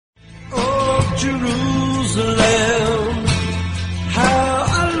Jerusalem, how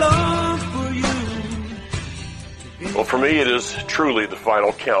I long for you. Well, for me, it is truly the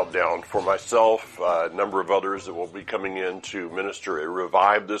final countdown. For myself, a number of others that will be coming in to minister a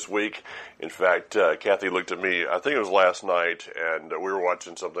revive this week. In fact, Kathy looked at me, I think it was last night, and we were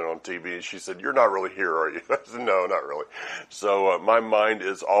watching something on TV, and she said, "You're not really here, are you?" I said, "No, not really." So my mind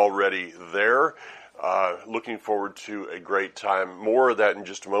is already there. Looking forward to a great time. More of that in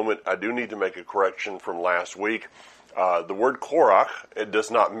just a moment. I do need to make a correction from last week. The word Korach, it does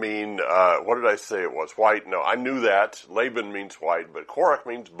not mean, what did I say it was? White? No, I knew that. Laban means white, but Korach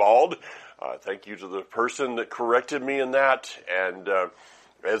means bald. Thank you to the person that corrected me in that. And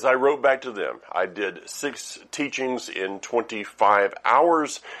as I wrote back to them, I did 6 teachings in 25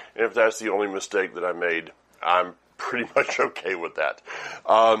 hours. And if that's the only mistake that I made, I'm pretty much okay with that.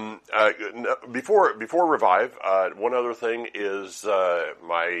 Before Revive, one other thing is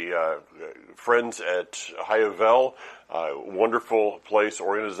my friends at Hayavel, wonderful place,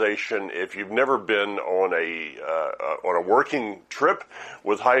 organization. If you've never been on a working trip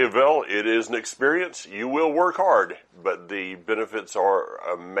with Hayavel, it is an experience. You will work hard, but the benefits are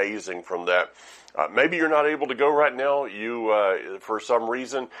amazing from that. Maybe you're not able to go right now, for some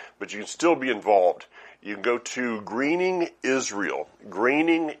reason, but you can still be involved. You can go to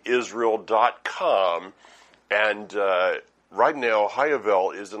greeningisrael.com, and right now,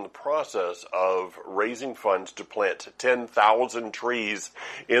 Hayavel is in the process of raising funds to plant 10,000 trees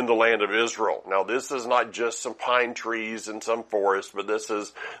in the land of Israel. Now, this is not just some pine trees and some forest, but this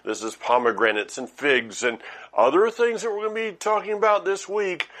is pomegranates and figs and other things that we're going to be talking about this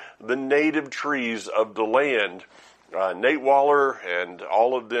week, the native trees of the land. Nate Waller and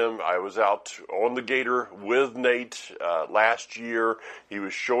all of them, I was out on the Gator with Nate last year. He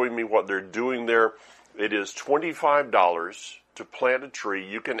was showing me what they're doing there. It is $25 to plant a tree.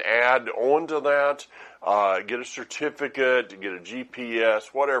 You can add on to that, get a certificate, get a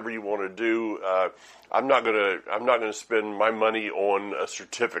GPS, whatever you want to do. I'm not gonna spend my money on a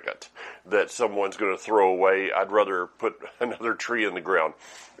certificate that someone's going to throw away. I'd rather put another tree in the ground.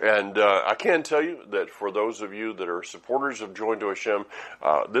 And I can tell you that for those of you that are supporters of Join to Hashem,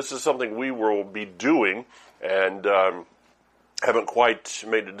 this is something we will be doing, and haven't quite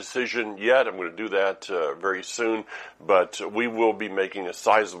made a decision yet. I'm going to do that very soon, but we will be making a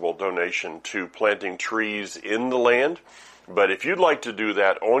sizable donation to planting trees in the land. But if you'd like to do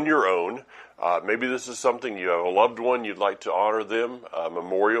that on your own, maybe this is something you have a loved one, you'd like to honor them, a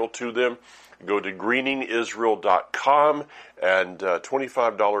memorial to them, go to greeningisrael.com, and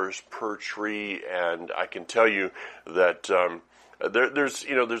 $25 per tree. And I can tell you that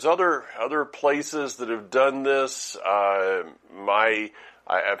there's other places that have done this. I've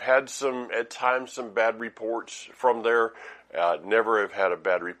had at times some bad reports from there. Never have had a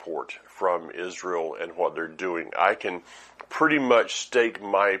bad report from Israel and what they're doing. I can pretty much stake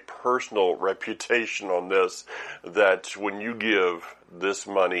my personal reputation on this, that when you give, this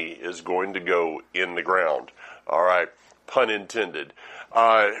money is going to go in the ground. All right, pun intended.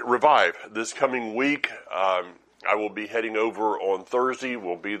 Revive this coming week. I will be heading over on Thursday.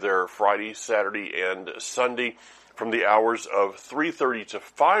 We'll be there Friday, Saturday, and Sunday from the hours of 3:30 to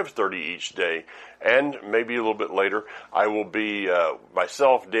 5:30 each day, and maybe a little bit later. I will be,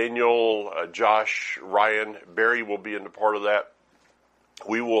 myself, Daniel, Josh, Ryan, Barry will be in a part of that.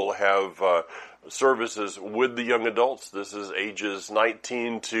 We will have services with the young adults. This is ages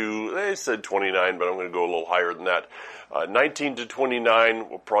 19 to, they said 29, but I'm going to go a little higher than that. 19 to 29,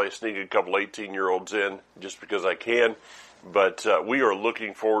 we'll probably sneak a couple 18-year-olds in just because I can. But we are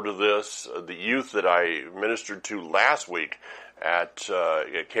looking forward to this. The youth that I ministered to last week at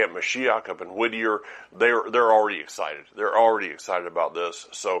Camp Mashiach up in Whittier, they're already excited. They're already excited about this.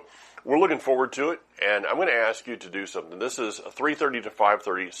 So we're looking forward to it. And I'm going to ask you to do something. This is 3:30 to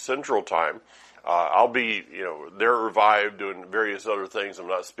 5:30 Central Time. I'll be, there revived doing various other things. I'm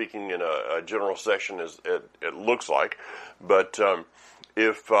not speaking in a general session as it looks like, but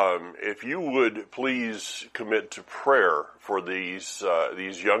if you would please commit to prayer for these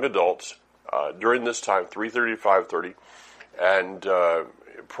young adults during this time, 3:30 to 5:30, and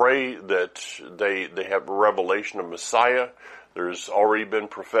pray that they have a revelation of Messiah. There's already been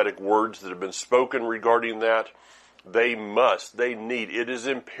prophetic words that have been spoken regarding that. It is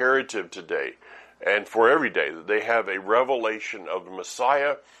imperative today and for every day that they have a revelation of the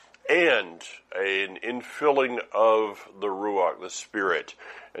Messiah and an infilling of the Ruach, the Spirit.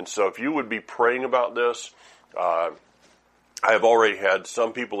 And so if you would be praying about this, I have already had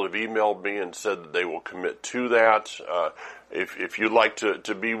some people that have emailed me and said that they will commit to that. If you'd like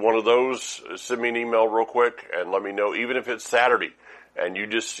to be one of those, send me an email real quick and let me know, even if it's Saturday. and you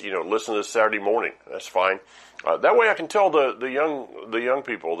just listen to this Saturday morning. That's fine. That way, I can tell the young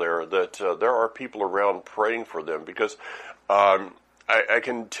people there that there are people around praying for them, because I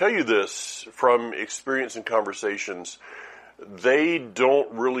can tell you this from experience and conversations. They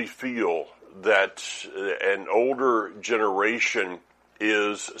don't really feel that an older generation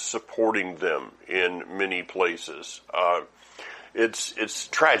is supporting them in many places. It's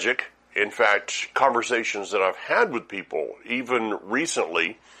tragic. In fact, conversations that I've had with people, even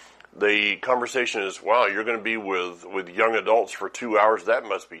recently, the conversation is, wow, you're going to be with young adults for 2 hours? That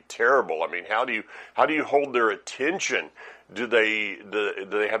must be terrible. I mean, how do you hold their attention? Do they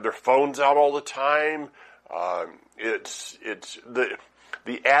have their phones out all the time? It's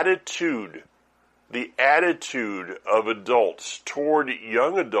the attitude of adults toward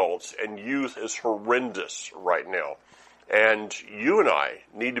young adults and youth is horrendous right now. And you and I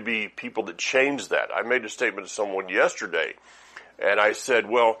need to be people that change that. I made a statement to someone yesterday, and I said,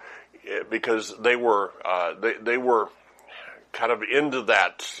 well, because they were kind of into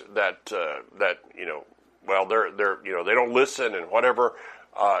that well, they're they don't listen and whatever.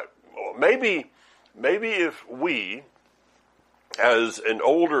 Maybe if we, as an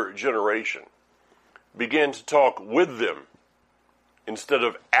older generation, begin to talk with them instead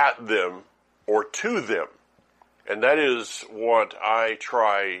of at them or to them. And that is what I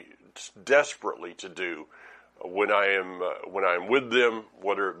try desperately to do when I am with them,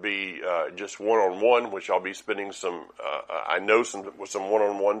 whether it be just one-on-one, which I'll be spending some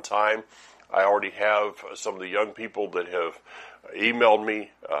one-on-one time. I already have some of the young people that have emailed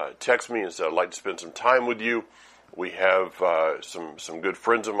me, text me, and said, I'd like to spend some time with you. We have some good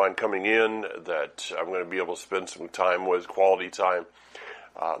friends of mine coming in that I'm going to be able to spend some time with, quality time.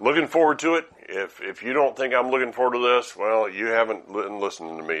 Looking forward to it. If you don't think I'm looking forward to this, well, you haven't been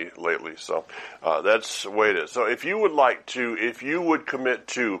listening to me lately. So that's the way it is. So if you would commit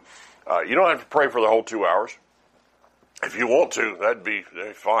to, you don't have to pray for the whole 2 hours. If you want to, that'd be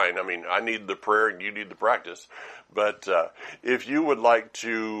fine. I mean, I need the prayer and you need the practice. But if you would like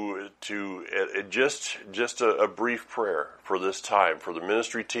to just a brief prayer for this time, for the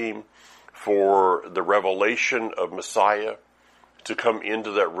ministry team, for the revelation of Messiah to come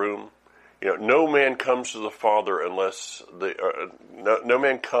into that room. No man comes to the Father unless no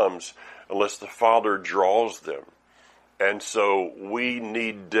man comes unless the Father draws them. And so we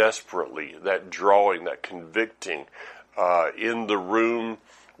need desperately that drawing, that convicting in the room.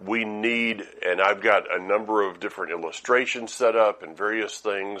 We need, and I've got a number of different illustrations set up and various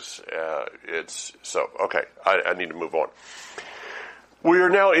things. Okay, I need to move on. We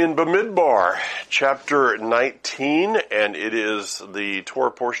are now in Bamidbar, chapter 19, and it is the Torah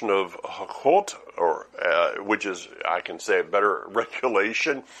portion of Hakot, which is, I can say, a better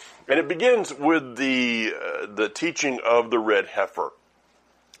regulation. And it begins with the teaching of the red heifer.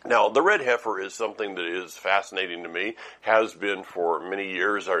 Now, the red heifer is something that is fascinating to me, has been for many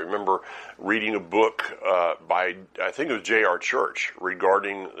years. I remember reading a book by, I think it was J.R. Church,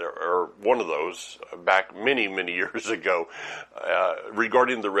 regarding, or one of those, back many, many years ago,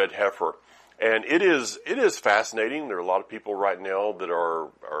 regarding the red heifer. And it is fascinating. There are a lot of people right now that are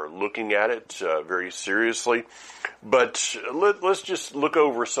looking at it very seriously. But let's just look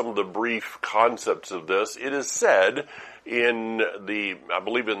over some of the brief concepts of this. It is said I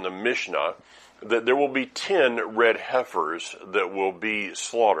believe in the Mishnah, that there will be 10 red heifers that will be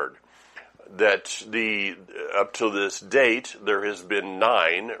slaughtered. That up to this date, there has been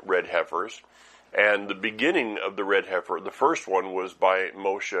 9 red heifers. And the beginning of the red heifer, the first one was by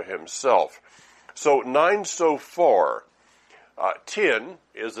Moshe himself. So 9 so far. 10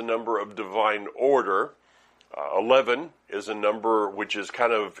 is the number of divine order. 11 is a number which is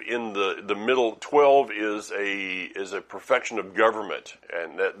kind of in the middle. 12 is a perfection of government,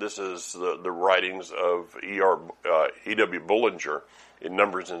 and this is the writings of E.W. Bullinger in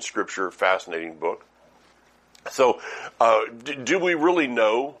Numbers in Scripture, fascinating book. So, do we really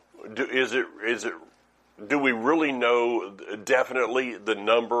know? Do we really know definitely the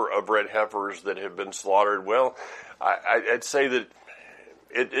number of red heifers that have been slaughtered? Well, I'd say that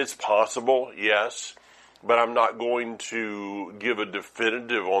it's possible, yes. But I'm not going to give a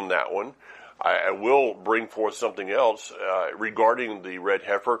definitive on that one. I will bring forth something else regarding the red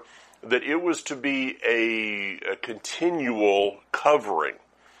heifer, that it was to be a continual covering.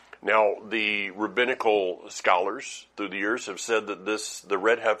 Now, the rabbinical scholars through the years have said that the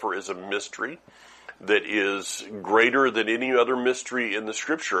red heifer is a mystery that is greater than any other mystery in the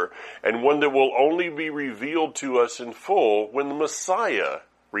Scripture, and one that will only be revealed to us in full when the Messiah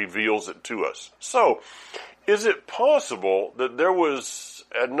reveals it to us. So, is it possible that there was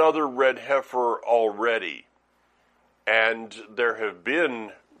another red heifer already? And there have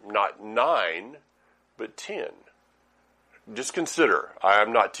been not 9, but 10. Just consider, I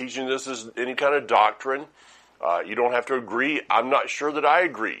am not teaching this as any kind of doctrine. You don't have to agree. I'm not sure that I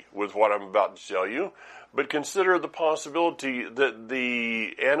agree with what I'm about to tell you. But consider the possibility that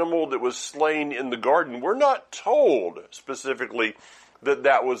the animal that was slain in the garden, we're not told specifically that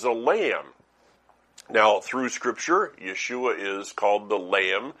that was a lamb. Now, through Scripture, Yeshua is called the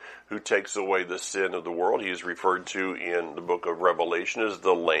Lamb who takes away the sin of the world. He is referred to in the book of Revelation as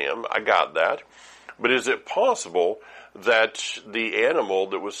the Lamb. I got that. But is it possible that the animal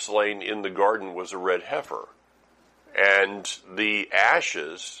that was slain in the garden was a red heifer? And the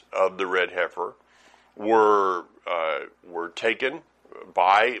ashes of the red heifer were taken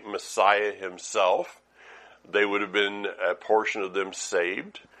by Messiah himself. They would have been, a portion of them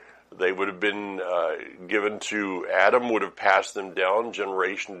saved. They would have been given to Adam, would have passed them down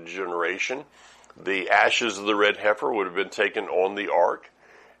generation to generation. The ashes of the red heifer would have been taken on the ark.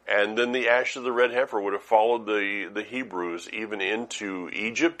 And then the ashes of the red heifer would have followed the Hebrews even into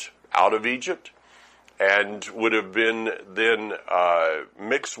Egypt, out of Egypt, and would have been then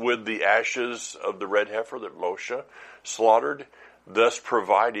mixed with the ashes of the red heifer that Moshe slaughtered, thus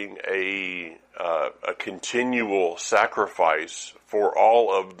providing a continual sacrifice for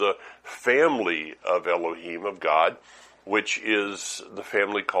all of the family of Elohim, of God, which is the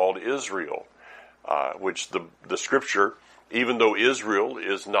family called Israel, which the Scripture, even though Israel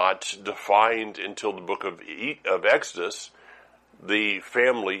is not defined until the book of Exodus, the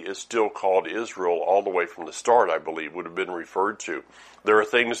family is still called Israel all the way from the start, I believe, would have been referred to. There are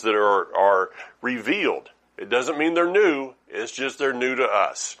things that are revealed. It doesn't mean they're new. It's just they're new to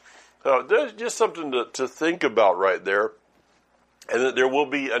us. So there's just something to think about right there. And that there will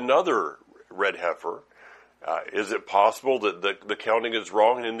be another red heifer. Is it possible that the counting is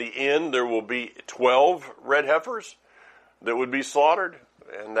wrong? And in the end, there will be 12 red heifers that would be slaughtered?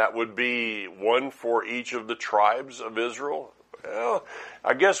 And that would be one for each of the tribes of Israel? Well,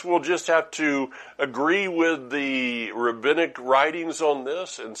 I guess we'll just have to agree with the rabbinic writings on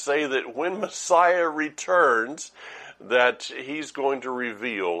this and say that when Messiah returns, that he's going to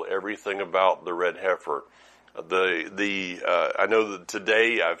reveal everything about the red heifer. I know that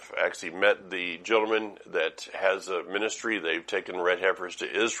today I've actually met the gentleman that has a ministry. They've taken red heifers to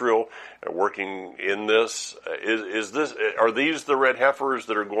Israel and working in this. Are these the red heifers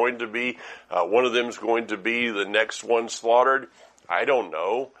that are going to be, one of them is going to be the next one slaughtered? I don't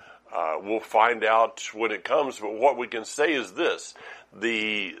know. We'll find out when it comes, but what we can say is this.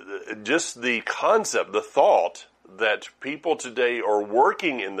 Just the concept, the thought that people today are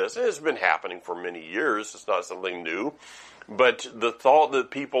working in this, and it's been happening for many years, it's not something new, but the thought that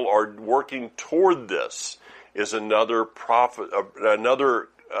people are working toward this is another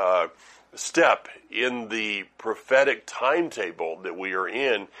step in the prophetic timetable that we are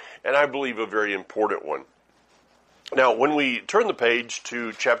in, and I believe a very important one. Now, when we turn the page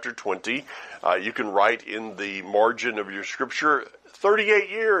to chapter 20, you can write in the margin of your scripture, 38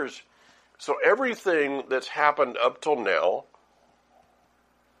 years. So everything that's happened up till now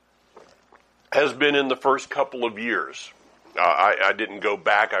has been in the first couple of years. I didn't go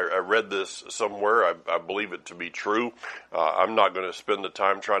back. I read this somewhere. I believe it to be true. I'm not going to spend the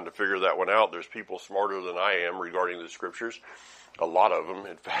time trying to figure that one out. There's people smarter than I am regarding the scriptures. A lot of them,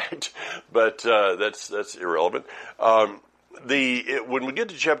 in fact. But that's irrelevant. When we get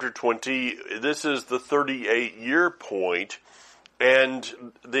to chapter 20, this is the 38-year point. And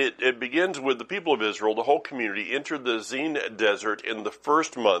it begins with the people of Israel, the whole community, entered the Zin desert in the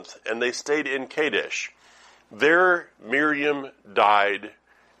first month, and they stayed in Kadesh. There Miriam died,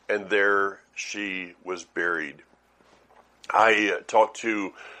 and there she was buried. I talked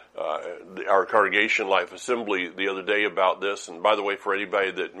to our Congregation Life Assembly the other day about this, and by the way, for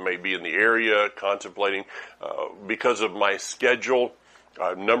anybody that may be in the area contemplating, because of my schedule,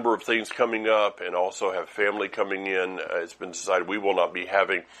 a number of things coming up, and also have family coming in. It's been decided we will not be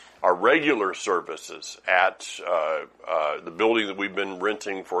having our regular services at the building that we've been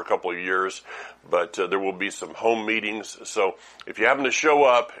renting for a couple of years, but there will be some home meetings. So if you happen to show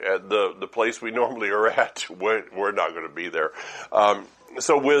up at the place we normally are at, we're not going to be there.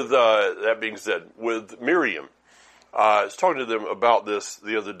 So with that being said, with Miriam, I was talking to them about this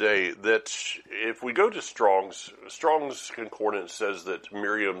the other day, that if we go to Strong's Concordance says that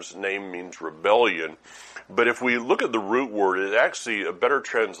Miriam's name means rebellion, but if we look at the root word, it actually, a better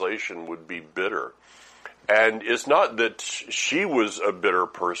translation would be bitter. And it's not that she was a bitter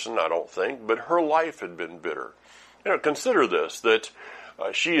person, I don't think, but her life had been bitter. Consider this, that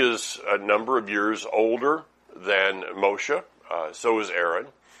she is a number of years older than Moshe, so is Aaron.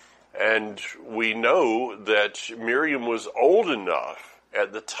 And we know that Miriam was old enough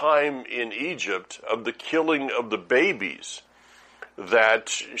at the time in Egypt of the killing of the babies that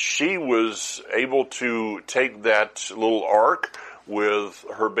she was able to take that little ark with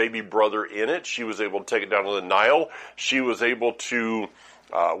her baby brother in it. She was able to take it down to the Nile. She was able to,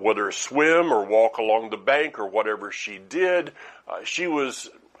 whether swim or walk along the bank or whatever she did, she was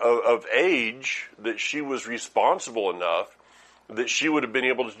of age that she was responsible enough that she would have been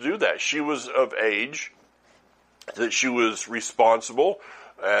able to do that. She was of age that she was responsible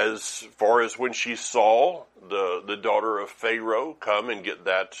as far as when she saw the daughter of Pharaoh come and get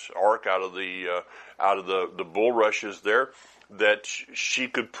that ark out of the bulrushes there, that she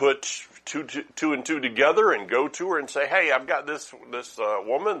could put two and two together and go to her and say, hey, I've got this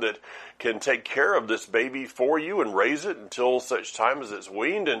woman that can take care of this baby for you and raise it until such time as it's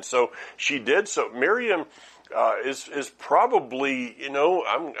weaned. And so she did. So Miriam is probably,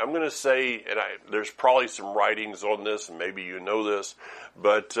 I'm going to say, and there's probably some writings on this, and maybe you know this,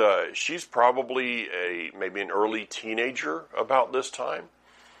 but she's probably maybe an early teenager about this time.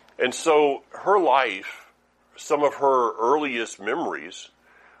 And so her life, some of her earliest memories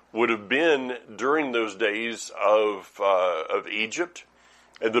would have been during those days of Egypt,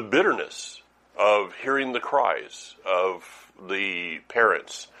 and the bitterness of hearing the cries of the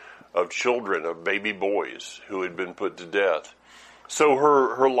parents of children, of baby boys who had been put to death. So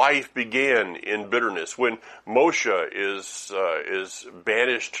her life began in bitterness. When Moshe is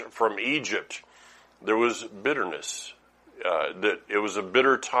banished from Egypt, there was bitterness. That it was a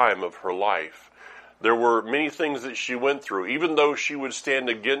bitter time of her life. There were many things that she went through, even though she would stand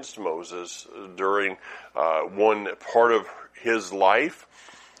against Moses during one part of his life.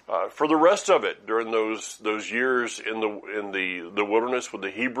 For the rest of it, during those years in the wilderness with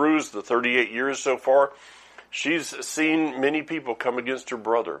the Hebrews, the 38 years so far, she's seen many people come against her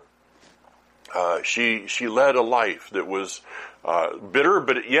brother. She led a life that was bitter,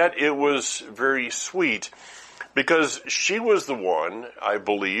 but yet it was very sweet, because she was the one, I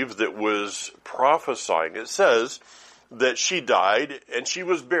believe, that was prophesying. It says that she died and she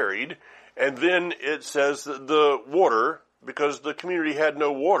was buried, and then it says that the water, because the community had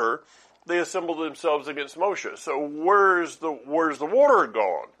no water, they assembled themselves against Moshe. So where's the water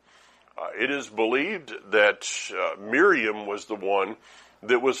gone? It is believed that Miriam was the one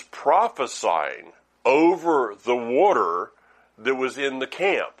that was prophesying over the water that was in the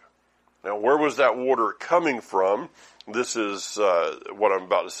camp. Now, where was that water coming from? This is what I'm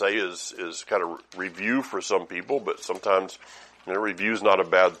about to say is kind of review for some people, but sometimes review is not a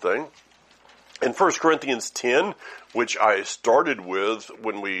bad thing. In 1 Corinthians 10, which I started with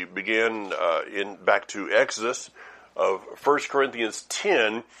when we began back to Exodus, of 1 Corinthians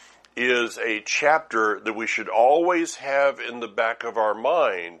 10 is a chapter that we should always have in the back of our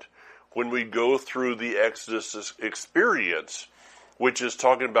mind when we go through the Exodus experience, which is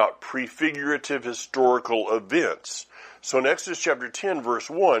talking about prefigurative historical events. So in Exodus chapter 10, verse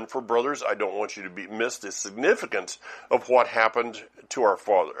 1, for brothers, I don't want you to miss the significance of what happened to our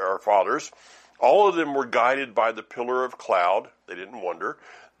fathers. All of them were guided by the pillar of cloud. They didn't wonder.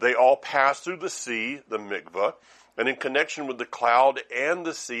 They all passed through the sea, the mikvah, and in connection with the cloud and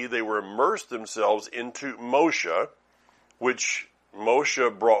the sea, they were immersed themselves into Moshe, which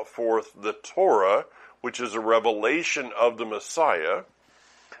Moshe brought forth the Torah, which is a revelation of the Messiah.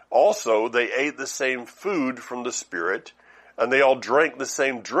 Also, they ate the same food from the Spirit, and they all drank the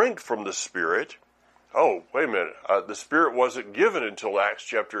same drink from the Spirit. Oh, wait a minute. The Spirit wasn't given until Acts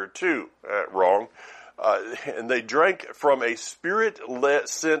chapter 2. Wrong. And they drank from a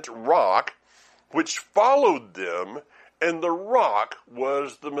Spirit-sent rock, which followed them, and the rock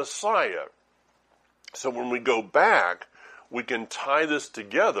was the Messiah. So when we go back, we can tie this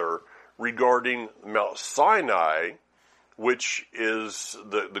together regarding Mount Sinai, which is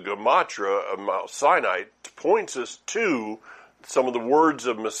the gematria of Mount Sinai, points us to some of the words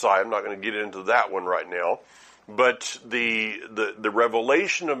of Messiah. I'm not going to get into that one right now, but the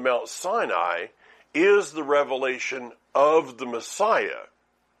revelation of Mount Sinai is the revelation of the Messiah.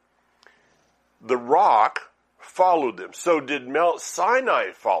 The rock followed them. So did Mount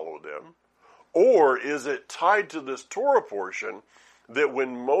Sinai follow them? Or is it tied to this Torah portion that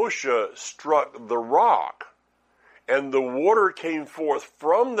when Moshe struck the rock and the water came forth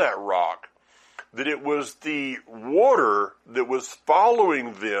from that rock, that it was the water that was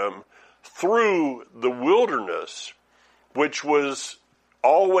following them through the wilderness, which was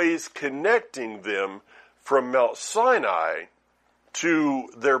always connecting them from Mount Sinai to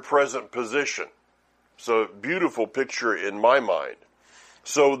their present position. So, beautiful picture in my mind.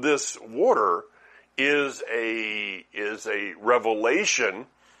 So this water is a revelation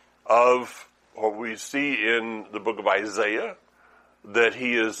of what we see in the book of Isaiah, that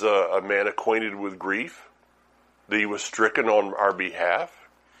he is a man acquainted with grief, that he was stricken on our behalf.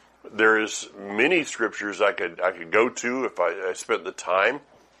 There is many scriptures I could go to if I spent the time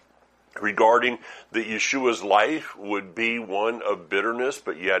regarding that Yeshua's life would be one of bitterness,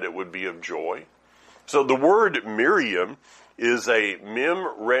 but yet it would be of joy. So the word Miriam is a mem,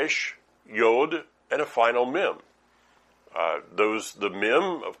 resh, yod, and a final mem. The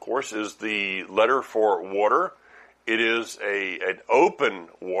mem, of course, is the letter for water. It is an open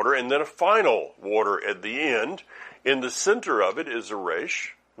water, and then a final water at the end. In the center of it is a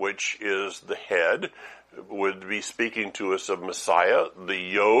resh, which is the head, would be speaking to us of Messiah. The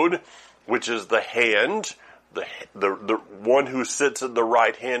yod, which is the hand, the one who sits at the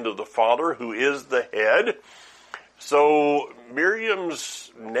right hand of the Father, who is the head. So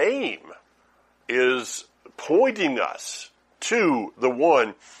Miriam's name is pointing us to the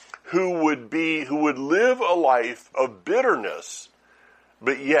one who would live a life of bitterness,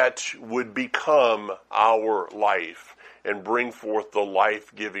 but yet would become our life and bring forth the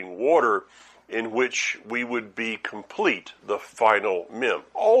life-giving water in which we would be complete, the final mem.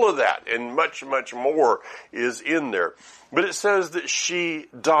 All of that and much, much more is in there. But it says that she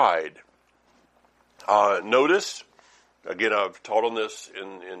died. Notice, again, I've taught on this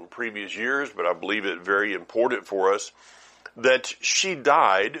in previous years, but I believe it very important for us, that she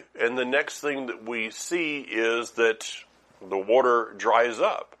died, and the next thing that we see is that the water dries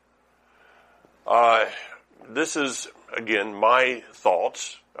up. This is, again, my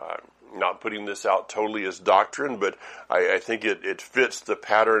thoughts. Not putting this out totally as doctrine, but I think it fits the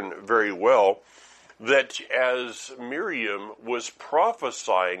pattern very well, that as Miriam was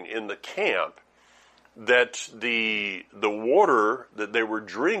prophesying in the camp, that the water that they were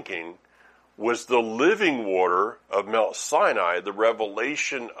drinking was the living water of Mount Sinai, the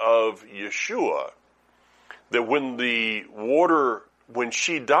revelation of Yeshua. That when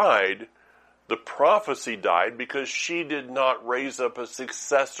she died, the prophecy died because she did not raise up a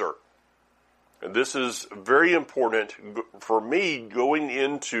successor. And this is very important for me going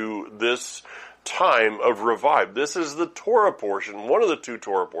into this time of revive. This is the Torah portion, one of the two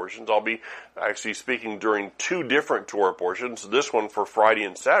Torah portions. I'll be actually speaking during two different Torah portions, this one for Friday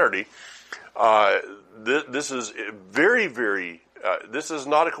and Saturday. This is very, very, this is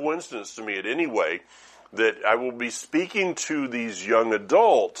not a coincidence to me in any way, that I will be speaking to these young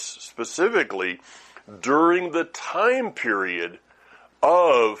adults specifically during the time period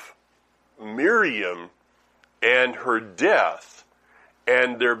of Miriam and her death,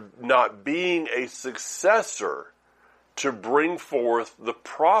 and there not being a successor to bring forth the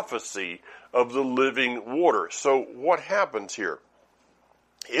prophecy of the living water. So what happens here?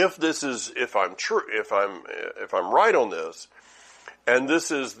 If I'm right on this, and this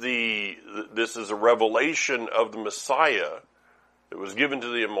is a revelation of the Messiah that was given to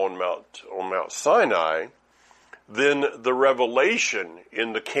them on Mount Sinai, then the revelation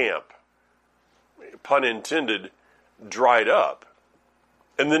in the camp, pun intended, dried up.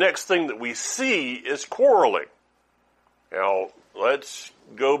 And the next thing that we see is quarreling. Now, let's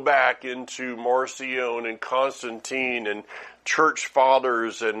go back into Marcion and Constantine and church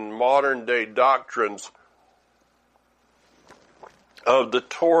fathers and modern day doctrines of the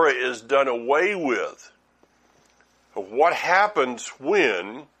Torah is done away with. What happens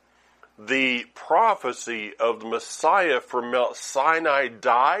when the prophecy of the Messiah from Mount Sinai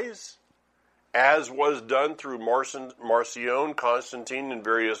dies, as was done through Marcion, Constantine, and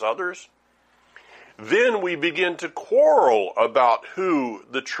various others? Then we begin to quarrel about who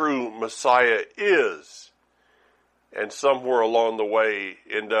the true Messiah is. And somewhere along the way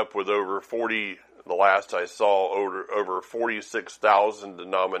end up with over 40, the last I saw, over 46,000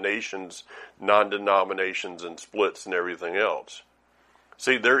 denominations, non-denominations, and splits and everything else.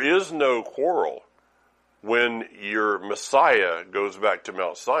 See, there is no quarrel when your Messiah goes back to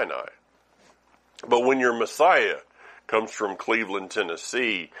Mount Sinai. But when your Messiah comes from Cleveland,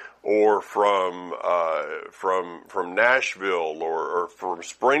 Tennessee, or from Nashville, or from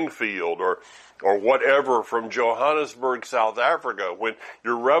Springfield, or whatever, from Johannesburg, South Africa, when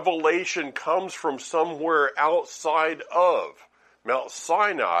your revelation comes from somewhere outside of Mount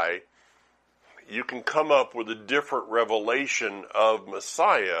Sinai, you can come up with a different revelation of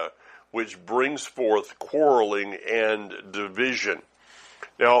Messiah, which brings forth quarreling and division.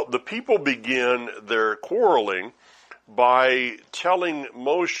 Now, the people begin their quarreling by telling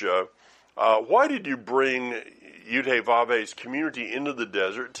Moshe, why did you bring Yudhe-Vave's community into the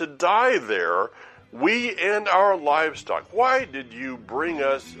desert to die there, we and our livestock? Why did you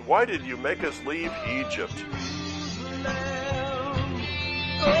make us leave Egypt?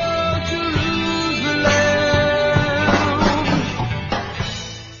 Oh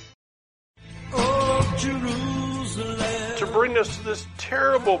Jerusalem. To bring us to this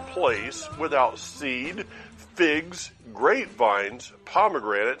terrible place without seed, figs, grapevines,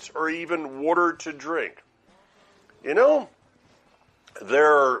 pomegranates, or even water to drink. You know,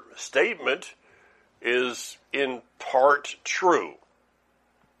 their statement is in part true.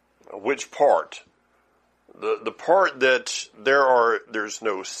 Which part? The part that there's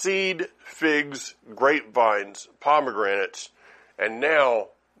no seed, figs, grapevines, pomegranates, and now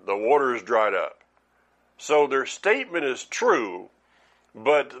the water is dried up. So their statement is true,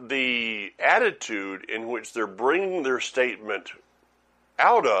 but the attitude in which they're bringing their statement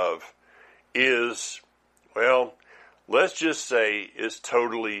out of is, well, let's just say is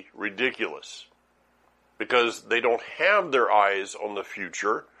totally ridiculous. Because they don't have their eyes on the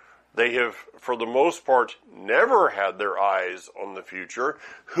future. They have, for the most part, never had their eyes on the future.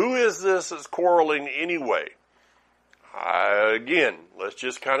 Who is this that's quarreling anyway? Again, let's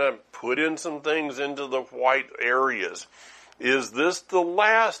just kind of put in some things into the white areas. Is this the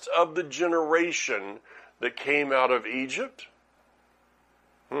last of the generation that came out of Egypt?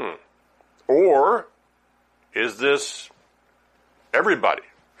 Or is this everybody?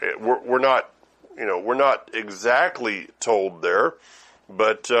 We're not exactly told there,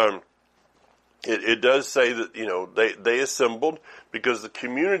 but it does say that they assembled because the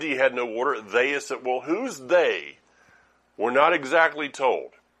community had no water. They assembled. Well, who's they? We're not exactly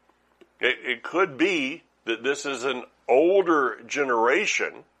told. It could be that this is an older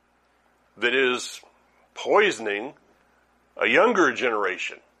generation that is poisoning a younger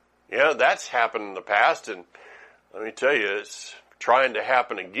generation. Yeah, that's happened in the past, and let me tell you, it's trying to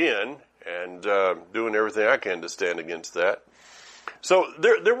happen again, and doing everything I can to stand against that. So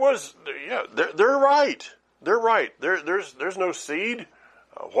they're right. They're right. There's no seed.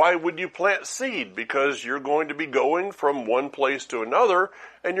 Why would you plant seed? Because you're going to be going from one place to another,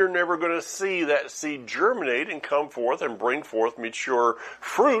 and you're never going to see that seed germinate and come forth and bring forth mature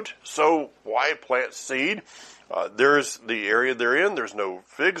fruit. So why plant seed? There's the area they're in. There's no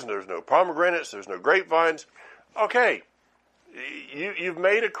figs, there's no pomegranates, there's no grapevines. Okay, you've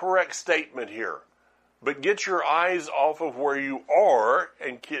made a correct statement here. But get your eyes off of where you are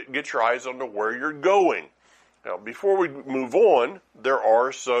and get your eyes onto where you're going. Now, before we move on, there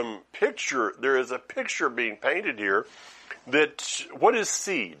is a picture being painted here that, what is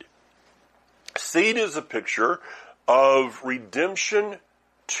seed? Seed is a picture of redemption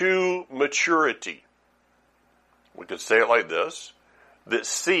to maturity. We could say it like this, that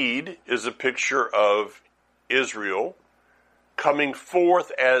seed is a picture of Israel coming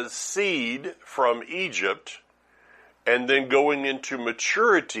forth as seed from Egypt and then going into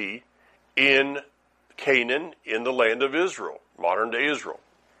maturity in Canaan, in the land of Israel, modern day Israel.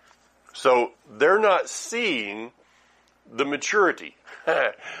 So they're not seeing the maturity.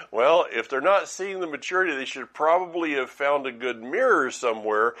 Well, if they're not seeing the maturity, they should probably have found a good mirror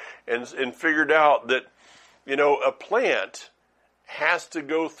somewhere and figured out that, a plant has to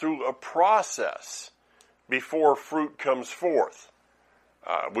go through a process before fruit comes forth.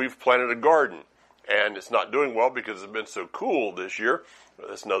 We've planted a garden, and it's not doing well because it's been so cool this year.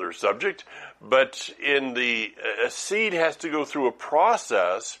 That's another subject. But a seed has to go through a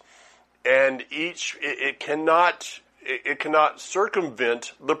process, and it cannot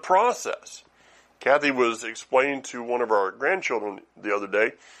circumvent the process. Kathy was explaining to one of our grandchildren the other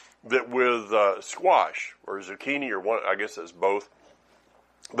day that with squash or zucchini or one, I guess that's both,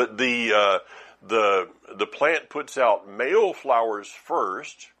 but the plant puts out male flowers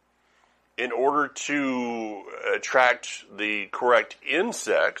first in order to attract the correct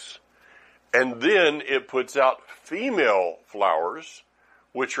insects, and then it puts out female flowers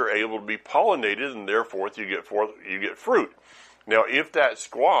which are able to be pollinated, and therefore you get fruit. Now, if that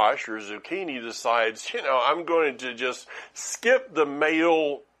squash or zucchini decides, I'm going to just skip the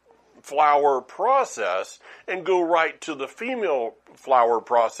male flower process and go right to the female flower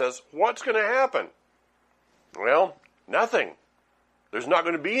process, what's going to happen? Well, nothing. There's not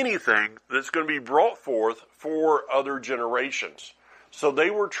going to be anything that's going to be brought forth for other generations. So they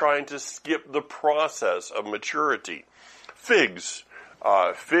were trying to skip the process of maturity. Figs.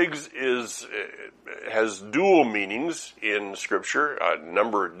 Figs has dual meanings in Scripture, a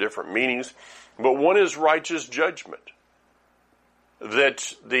number of different meanings, but one is righteous judgment.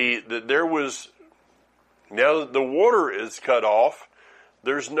 That there was, now that the water is cut off,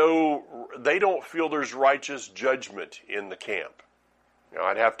 they don't feel there's righteous judgment in the camp. Now,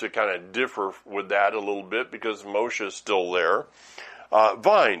 I'd have to kind of differ with that a little bit because Moshe is still there.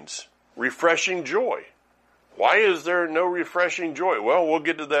 Vines, refreshing joy. Why is there no refreshing joy? Well, we'll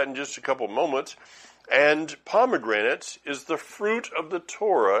get to that in just a couple moments. And pomegranates is the fruit of the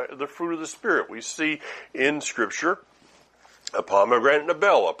Torah, the fruit of the Spirit. We see in Scripture a pomegranate and a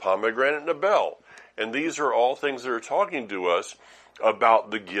bell, a pomegranate and a bell. And these are all things that are talking to us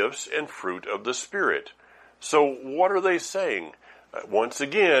about the gifts and fruit of the Spirit. So what are they saying? Once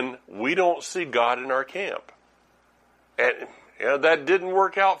again, we don't see God in our camp. And that didn't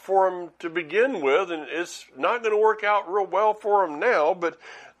work out for them to begin with, and it's not going to work out real well for them now, but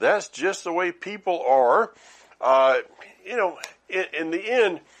that's just the way people are. In the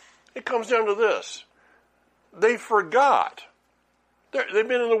end, it comes down to this. They forgot. They've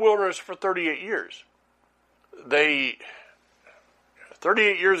been in the wilderness for 38 years.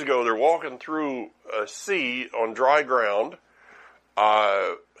 38 years ago, they're walking through a sea on dry ground.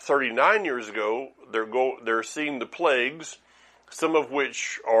 39 years ago, they're seeing the plagues, some of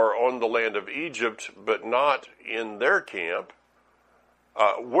which are on the land of Egypt, but not in their camp.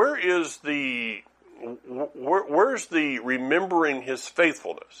 Where's the remembering his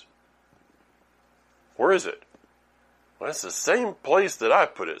faithfulness? Where is it? Well, it's the same place that I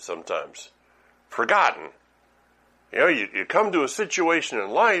put it sometimes. Forgotten. You come to a situation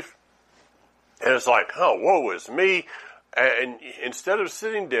in life, and it's like, oh, woe is me. And instead of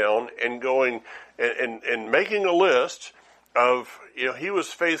sitting down and going and making a list of, he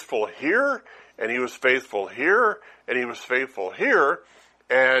was faithful here, and he was faithful here, and he was faithful here,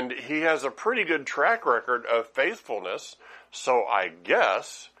 and he has a pretty good track record of faithfulness, so I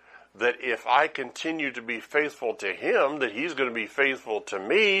guess that if I continue to be faithful to him, that he's going to be faithful to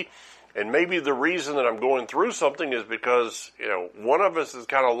me. And maybe the reason that I'm going through something is because, one of us has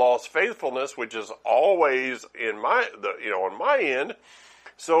kind of lost faithfulness, which is always on my end.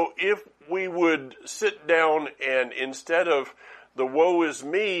 So if we would sit down and instead of the woe is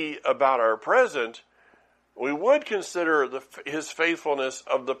me about our present, we would consider his faithfulness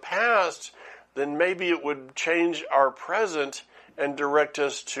of the past, then maybe it would change our present and direct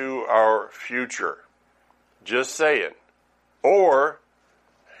us to our future. Just saying. Or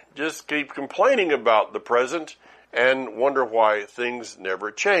just keep complaining about the present and wonder why things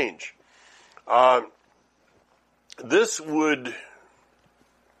never change. This would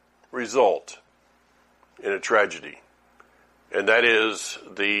result in a tragedy, and that is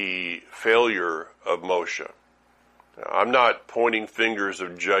the failure of Moshe. Now, I'm not pointing fingers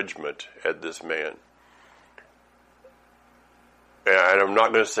of judgment at this man. And I'm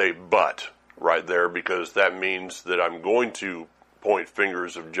not going to say but right there, because that means that I'm going to point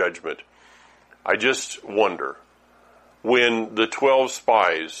fingers of judgment. I just wonder, when the 12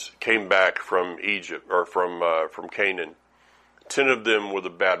 spies came back from Egypt, or from Canaan, 10 of them with a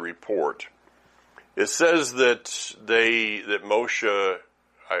bad report. It says that Moshe,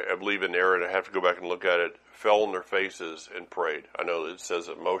 I believe in Aaron, I have to go back and look at it, fell on their faces and prayed. I know that it says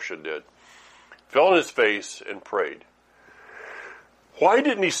that Moshe did. Fell on his face and prayed. Why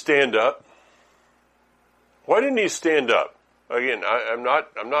didn't he stand up? Why didn't he stand up? Again, I'm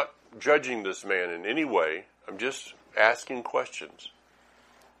not judging this man in any way. I'm just asking questions.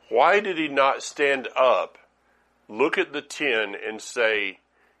 Why did he not stand up, look at the 10, and say,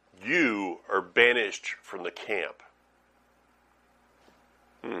 you are banished from the camp?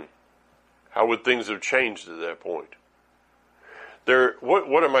 How would things have changed at that point?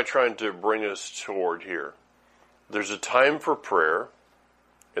 What am I trying to bring us toward here? There's a time for prayer,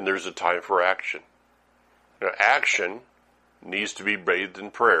 and there's a time for action. Now, action needs to be bathed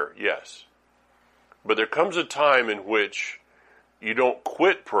in prayer, yes. But there comes a time in which you don't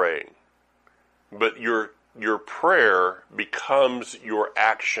quit praying, but your prayer becomes your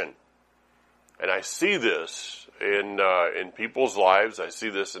action. And I see this in people's lives. I see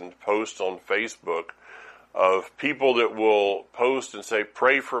this in posts on Facebook of people that will post and say,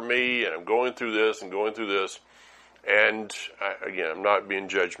 pray for me, and I'm going through this and going through this. And again, I'm not being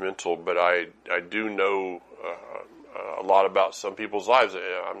judgmental, but I do know a lot about some people's lives.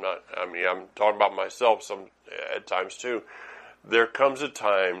 I'm talking about myself at times too. There comes a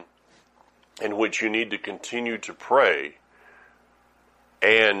time in which you need to continue to pray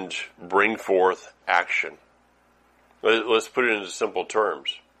and bring forth action. Let's put it into simple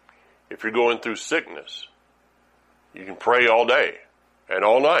terms. If you're going through sickness, you can pray all day and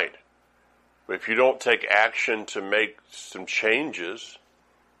all night. But if you don't take action to make some changes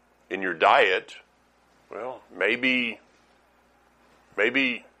in your diet, well, maybe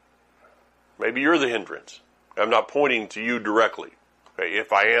you're the hindrance. I'm not pointing to you directly. Okay?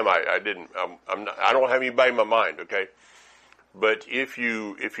 If I am, I don't have anybody in my mind. Okay, but if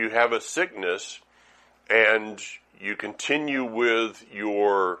you have a sickness and you continue with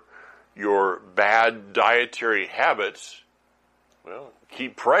your bad dietary habits, well,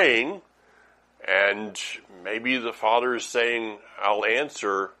 keep praying And maybe the Father is saying, I'll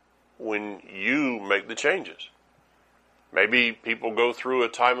answer when you make the changes. Maybe people go through a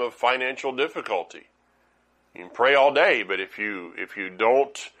time of financial difficulty. You can pray all day, but if you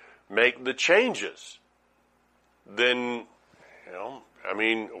don't make the changes, then,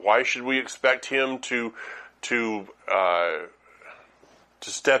 why should we expect him to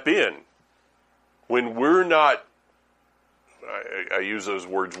step in when we're not? I use those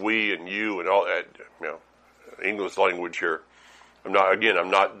words, we and you and all that, English language here. I'm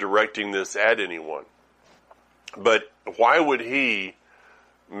not directing this at anyone. But why would he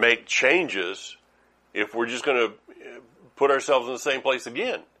make changes if we're just going to put ourselves in the same place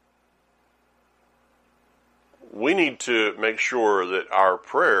again? We need to make sure that our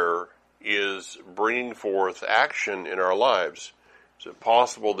prayer is bringing forth action in our lives. Is it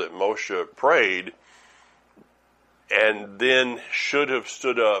possible that Moshe prayed and then should have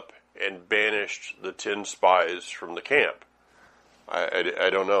stood up and banished the 10 spies from the camp? I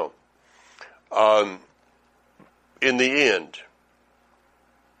don't know. In the end,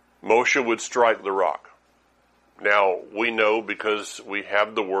 Moshe would strike the rock. Now, we know because we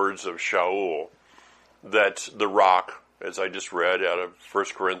have the words of Shaul that the rock, as I just read out of 1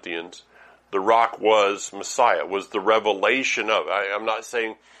 Corinthians, the rock was Messiah, was the revelation of. I'm not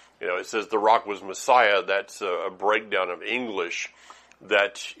saying, it says the rock was Messiah. That's a breakdown of English.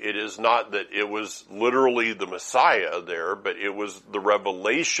 That it is not that it was literally the Messiah there, but it was the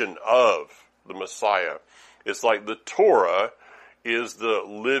revelation of the Messiah. It's like the Torah is the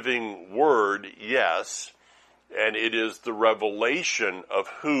living word, yes, and it is the revelation of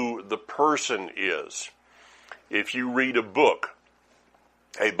who the person is. If you read a book,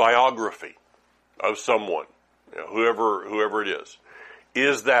 a biography of someone, whoever it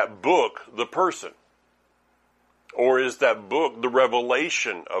is that book the person? Or is that book the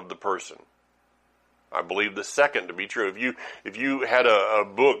revelation of the person? I believe the second to be true. If you had a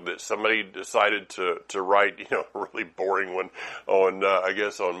book that somebody decided to write, a really boring one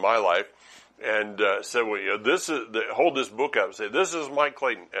on my life, and said, hold this book up and say, this is Mike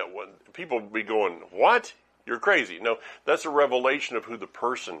Clayton. People would be going, what? You're crazy. No, that's a revelation of who the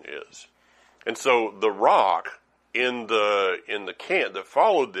person is. And so the rock in the camp that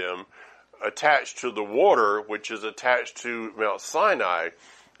followed them, attached to the water, which is attached to Mount Sinai,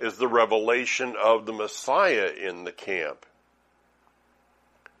 is the revelation of the Messiah in the camp.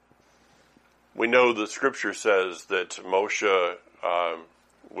 We know the scripture says that Moshe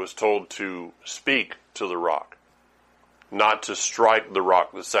was told to speak to the rock, not to strike the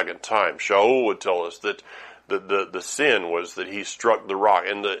rock the second time. Shaul would tell us that the sin was that he struck the rock,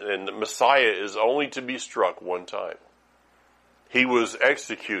 and the Messiah is only to be struck one time. He was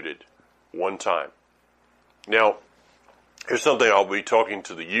executed one time. Now, here's something I'll be talking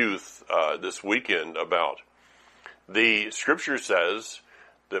to the youth this weekend about. The scripture says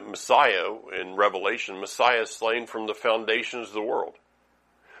that Messiah, in Revelation, Messiah is slain from the foundations of the world.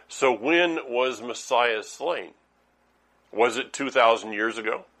 So when was Messiah slain? Was it 2,000 years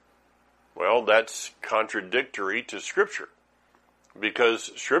ago? Well, that's contradictory to Scripture.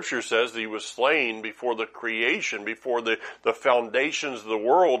 Because Scripture says that he was slain before the creation, before the foundations of the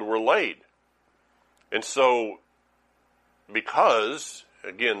world were laid. And so, because,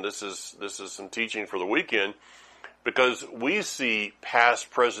 again, this is some teaching for the weekend, because we see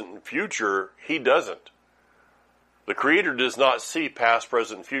past, present, and future, he doesn't. The Creator does not see past,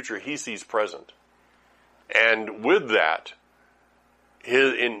 present, and future. He sees present. And with that,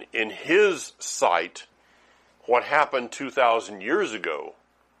 in his sight, what happened 2,000 years ago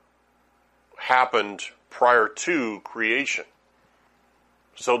happened prior to creation.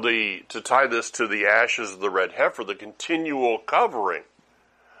 So to tie this to the ashes of the red heifer, the continual covering,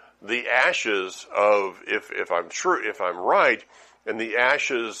 the ashes of, if I'm right, and the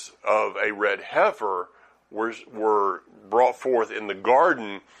ashes of a red heifer were brought forth in the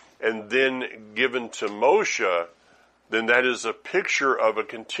garden and then given to Moshe, then that is a picture of a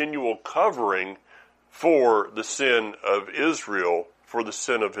continual covering for the sin of Israel, for the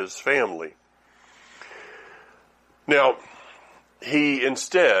sin of his family. Now, he,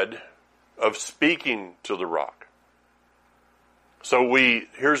 instead of speaking to the rock, so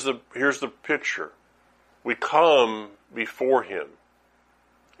here's the picture. We come before him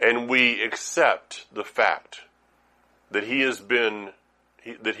and we accept the fact that he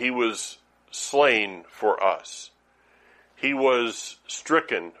was slain for us. He was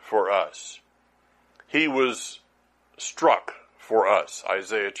stricken for us. He was struck for us,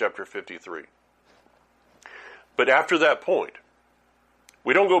 Isaiah chapter 53. But after that point,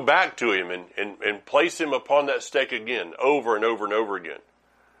 we don't go back to him and place him upon that stake again, over and over and over again.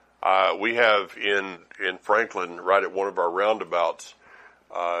 We have in Franklin, right at one of our roundabouts,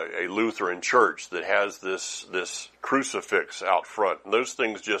 a Lutheran church that has this crucifix out front. And those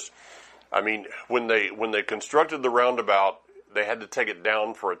things just, I mean, when they constructed the roundabout, they had to take it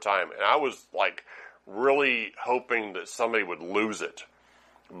down for a time. And I was like really hoping that somebody would lose it,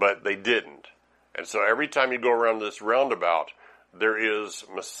 but they didn't. And so every time you go around this roundabout, there is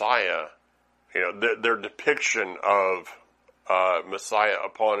Messiah, their depiction of Messiah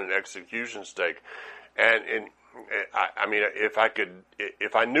upon an execution stake. And I mean,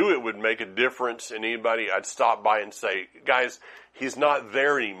 if I knew it would make a difference in anybody, I'd stop by and say, guys, he's not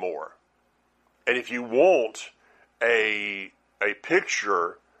there anymore. And if you want a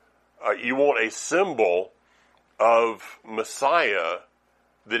picture, you want a symbol of Messiah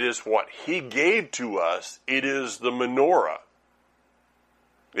that is what he gave to us, it is the menorah.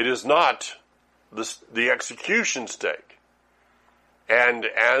 It is not the execution stake. And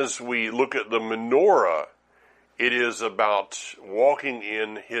as we look at the menorah, it is about walking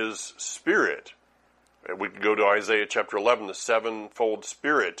in his spirit. And we can go to Isaiah chapter 11, the sevenfold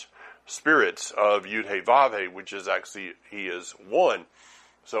spirits of Yud-Heh-Vav-Heh, which is actually, he is one.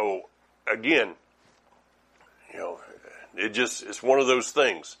 So again, it's one of those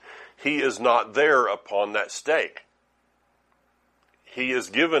things. He is not there upon that stake. He has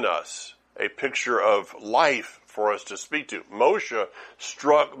given us a picture of life for us to speak to. Moshe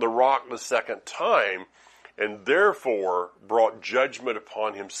struck the rock the second time and therefore brought judgment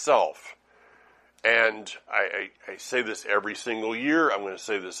upon himself. And I say this every single year. I'm going to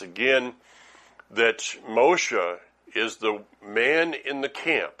say this again, that Moshe is the man in the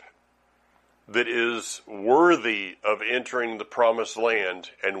camp that is worthy of entering the promised land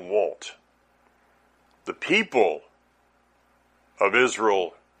and won't. The people of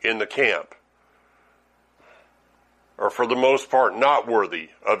Israel in the camp are for the most part not worthy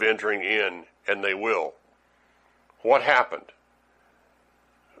of entering in, and they will. What happened?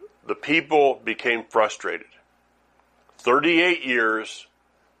 The people became frustrated. 38 years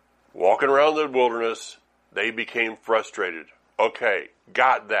walking around the wilderness, they became frustrated. Okay,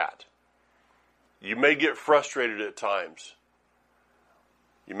 got that. You may get frustrated at times.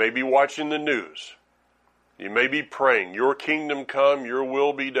 You may be watching the news. You may be praying, your kingdom come, your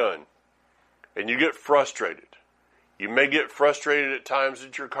will be done. And you get frustrated. You may get frustrated at times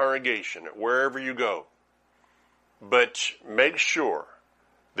at your congregation, at wherever you go. But make sure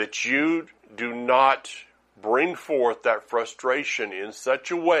that you do not bring forth that frustration in such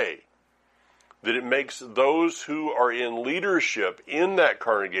a way that it makes those who are in leadership in that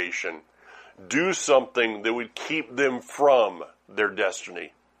congregation do something that would keep them from their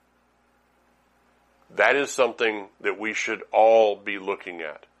destiny. That is something that we should all be looking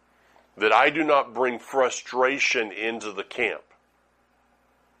at. That I do not bring frustration into the camp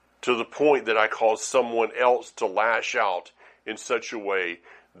to the point that I cause someone else to lash out in such a way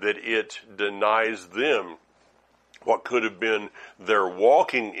that it denies them what could have been their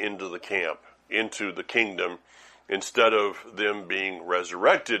walking into the camp, into the kingdom, instead of them being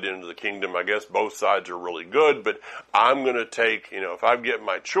resurrected into the kingdom. I guess both sides are really good, but I'm going to take, if I get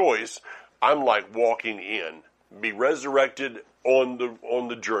my choice, I'm like walking in, be resurrected on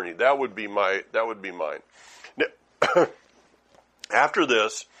the journey. That would be mine. Now, after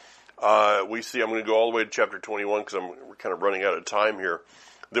this, we see, I'm going to go all the way to chapter 21 because we're kind of running out of time here,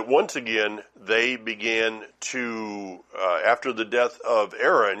 that once again, they began to, after the death of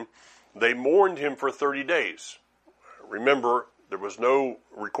Aaron, they mourned him for 30 days. Remember, there was no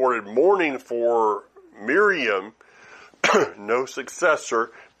recorded mourning for Miriam, no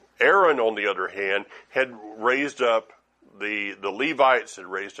successor. Aaron, on the other hand, had raised up the Levites, had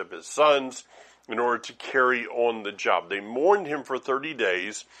raised up his sons in order to carry on the job. They mourned him for 30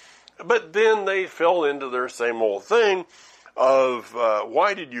 days, but then they fell into their same old thing of,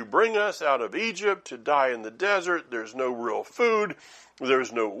 why did you bring us out of Egypt to die in the desert? There's no real food.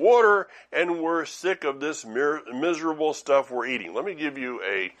 There's no water, and we're sick of this miserable stuff we're eating. Let me give you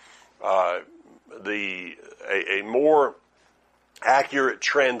a more accurate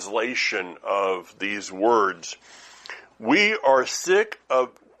translation of these words. We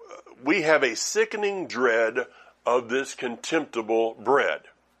have a sickening dread of this contemptible bread.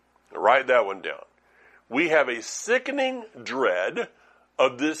 Write that one down. We have a sickening dread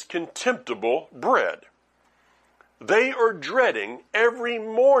of this contemptible bread. They are dreading every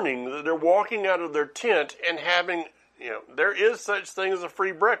morning that they're walking out of their tent and having, there is such thing as a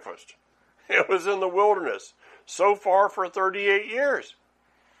free breakfast. It was in the wilderness so far for 38 years.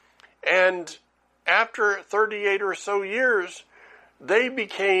 And after 38 or so years, they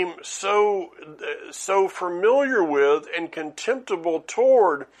became so familiar with and contemptible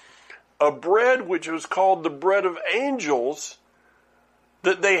toward a bread which was called the bread of angels,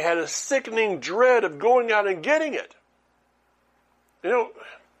 that they had a sickening dread of going out and getting it.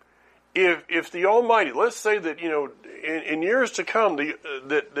 If the Almighty, let's say that, in years to come,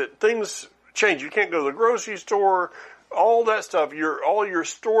 that things change. You can't go to the grocery store, all that stuff. All your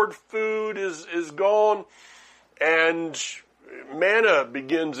stored food is gone, and manna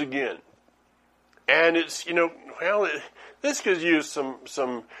begins again. And it's, this could use a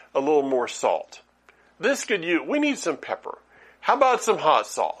little more salt. We need some pepper. How about some hot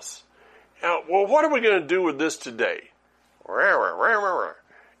sauce? Now, well, what are we going to do with this today?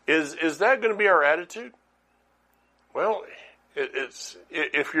 Is that going to be our attitude? Well,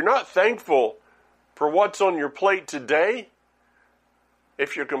 if you're not thankful for what's on your plate today,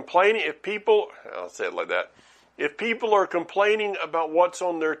 if you're complaining, I'll say it like that, if people are complaining about what's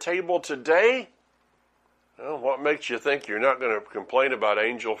on their table today, well, what makes you think you're not going to complain about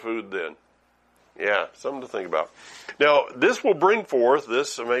angel food then? Yeah, something to think about. Now, this will bring forth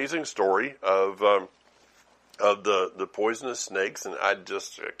this amazing story of the poisonous snakes, and I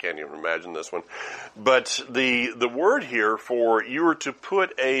can't even imagine this one. But the word here for you are to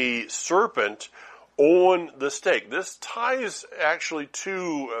put a serpent on the stake. This ties actually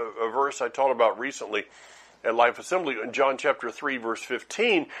to a verse I taught about recently at Life Assembly in John chapter 3 verse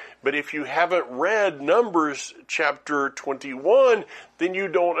 15. But if you haven't read Numbers chapter 21, then you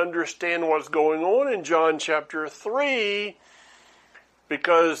don't understand what's going on in John chapter 3,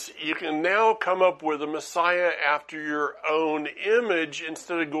 because you can now come up with a Messiah after your own image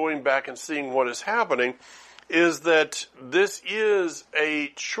instead of going back and seeing what is happening, is that this is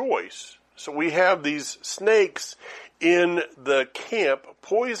a choice. So we have these snakes in the camp,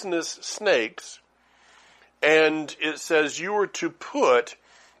 poisonous snakes, and it says you are to put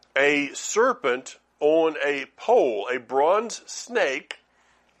a serpent on a pole, a bronze snake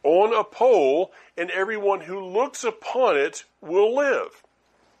on a pole, and everyone who looks upon it will live.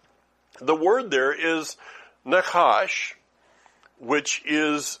 The word there is nachash, which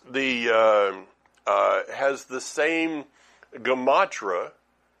is has the same gematria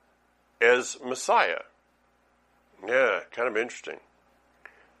as Messiah. Yeah, kind of interesting.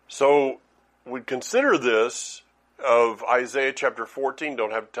 So we consider this of Isaiah chapter 14.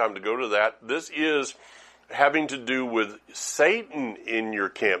 Don't have time to go to that. This is having to do with Satan in your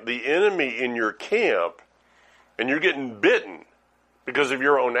camp, the enemy in your camp, and you're getting bitten because of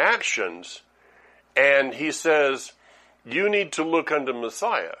your own actions. And he says, you need to look unto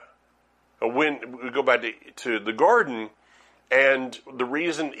Messiah. When we go back to the garden, and the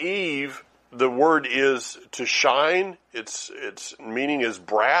reason Eve, the word is to shine, its meaning is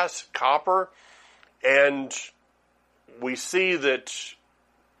brass, copper, and we see that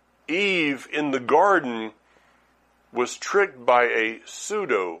Eve in the garden was tricked by a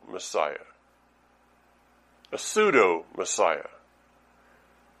pseudo-Messiah. A pseudo-Messiah.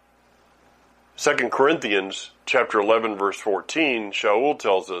 2 Corinthians chapter 11 verse 14, Shaul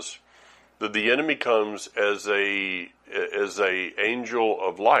tells us that the enemy comes as a angel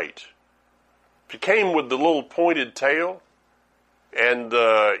of light. If he came with the little pointed tail and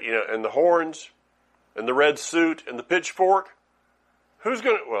and the horns and the red suit and the pitchfork, who's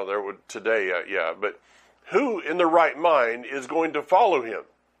going to, well, there would today, but who in their right mind is going to follow him?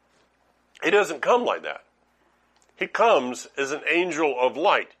 He doesn't come like that. He comes as an angel of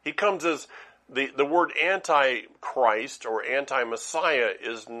light. He comes as the word anti-Christ or anti-Messiah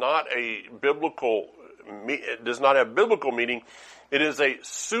is not a biblical, it does not have biblical meaning. It is a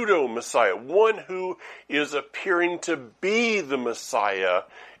pseudo-Messiah, one who is appearing to be the Messiah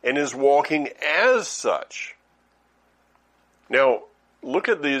and is walking as such. Now, look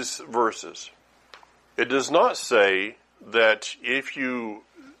at these verses. It does not say that if you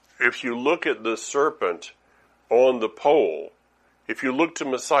look at the serpent on the pole, if you look to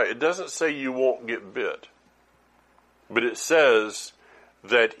Messiah, it doesn't say you won't get bit. But it says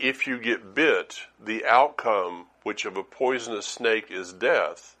that if you get bit, the outcome, which of a poisonous snake is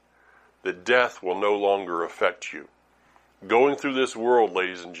death, that death will no longer affect you. Going through this world,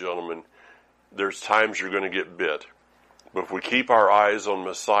 ladies and gentlemen, there's times you're going to get bit. But if we keep our eyes on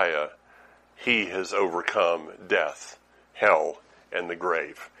Messiah, he has overcome death, hell, and the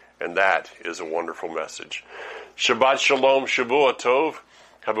grave. And that is a wonderful message. Shabbat Shalom, Shavua Tov.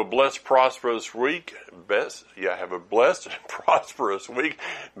 Have a blessed, prosperous week. Have a blessed and prosperous week.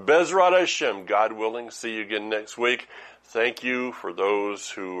 Bezrat Hashem, God willing. See you again next week. Thank you for those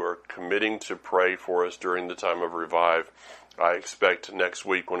who are committing to pray for us during the time of Revive. I expect next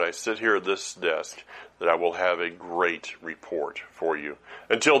week when I sit here at this desk that I will have a great report for you.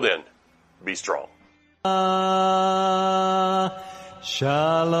 Until then, be strong.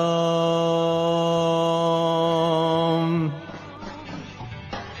 Shalom.